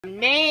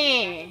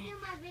Man.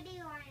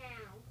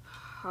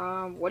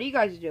 What are you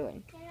guys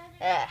doing?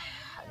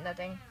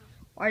 Nothing.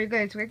 Are you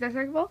going to take that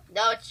second ball?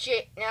 No, it's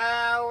shit.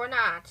 No, we're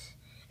not.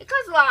 It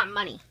costs a lot of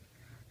money.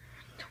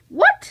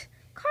 What?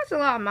 Costs a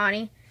lot of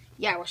money.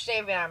 Yeah, we're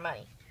saving our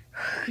money.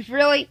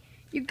 Really?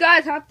 You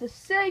guys have to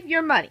save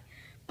your money,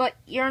 but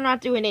you're not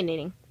doing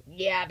anything.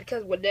 Yeah,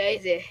 because what day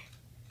is it?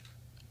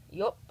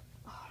 Yup.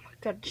 Oh my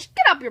god, just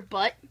get up your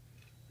butt.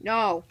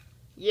 No.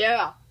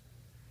 Yeah.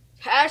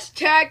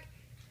 Hashtag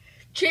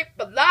cheap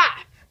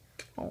alive.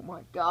 Oh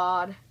my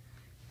god.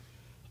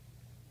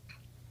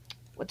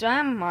 What's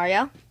wrong,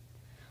 Mario?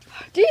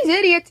 These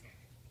idiots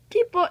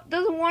people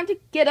doesn't want to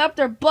get up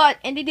their butt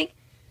and they think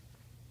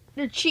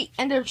they're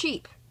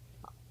cheap.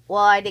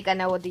 Well, I think I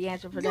know what the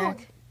answer for that.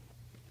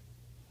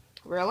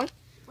 Really?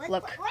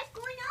 Look. What's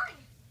going on?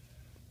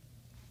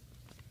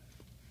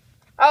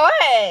 Oh,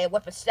 hey,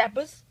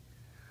 whippersnappers.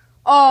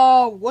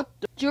 Oh, what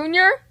the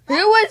Junior? Who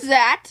was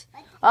that?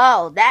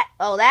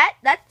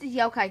 That's the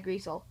yokai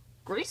GRESSEL.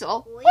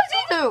 GRESSEL? What's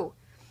he do?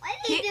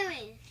 What are you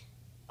doing?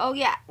 Oh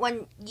yeah,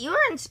 when you're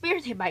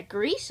inspirited by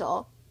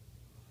GRESSEL,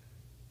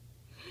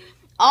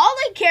 all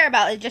they care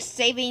about is just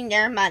saving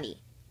their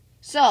money.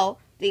 So,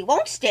 they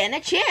won't stand a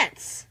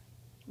chance.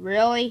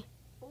 Really?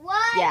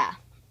 What? Yeah.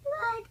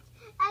 What?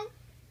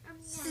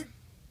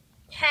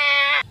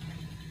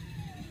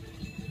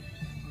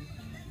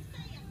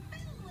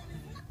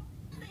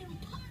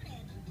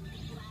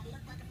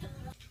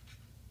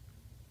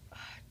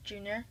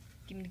 Junior,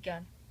 give me the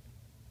gun.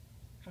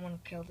 I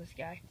want to kill this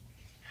guy.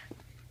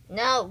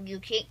 No, you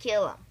can't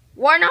kill him.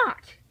 Why not?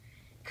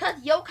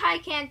 Because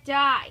yokai can't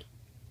die.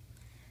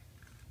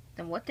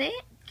 Then what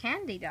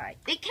can they die?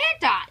 They can't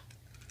die.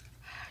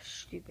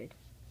 Stupid.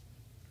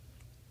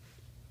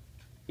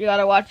 You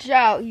gotta watch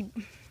out. You're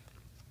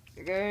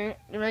gonna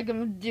make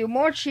him do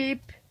more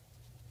cheap.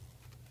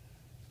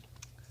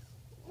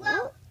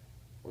 Well,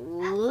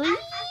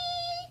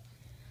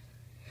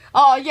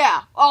 Oh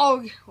yeah.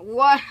 Oh,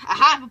 what? A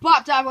half a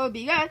pop time would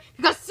be good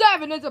because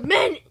 7 is a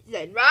minute,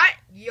 then, right?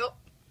 Yup.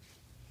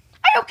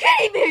 Are you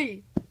kidding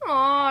me?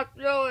 Oh,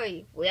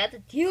 really? We have to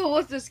deal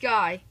with this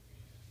guy.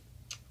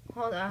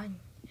 Hold on.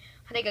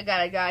 I think I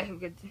got a guy who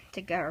could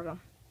take care of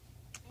him.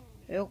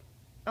 Nope.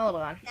 Hold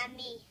on. not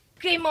me.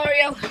 Okay,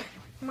 Mario.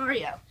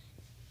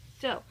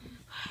 So,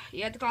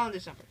 you have to call him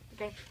this number,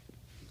 okay?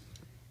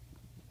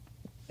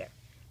 There.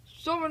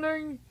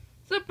 Summoning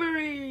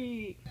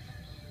Slippery.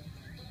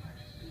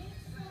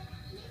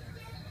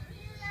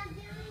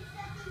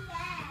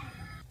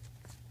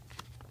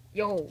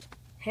 Yo.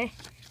 Hey,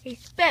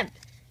 Spemp.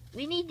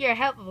 We need your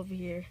help over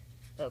here.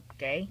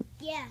 Okay.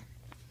 Yeah.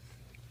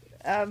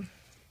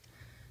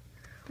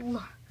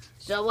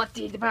 So what's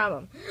the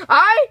problem?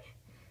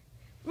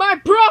 My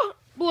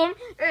problem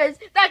is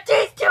that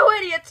these two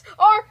idiots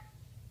are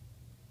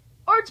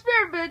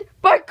experimented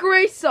by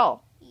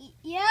GRESSEL.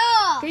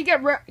 Yeah. Can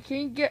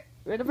you get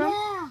rid of him?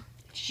 Yeah.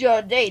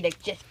 Sure, they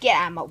just get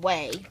out of my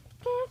way.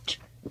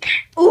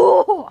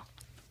 Ooh.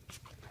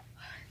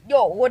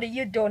 Yo, what are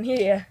you doing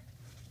here?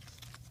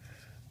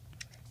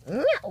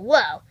 Yeah,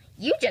 well,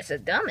 you just the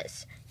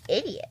dumbest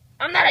idiot.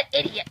 I'm not an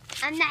idiot.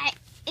 I'm not.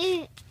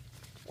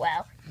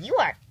 Well, you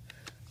are.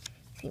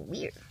 Seem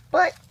weird,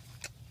 but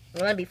you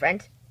want to be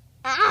friends?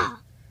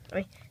 Ah. I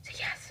mean, say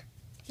yes.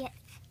 Yes.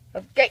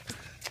 Okay.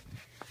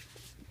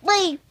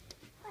 Wait.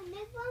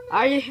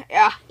 Are you?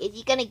 Is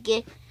he gonna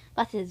give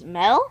us his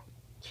medal?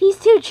 He's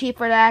too cheap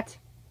for that.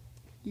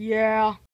 Yeah.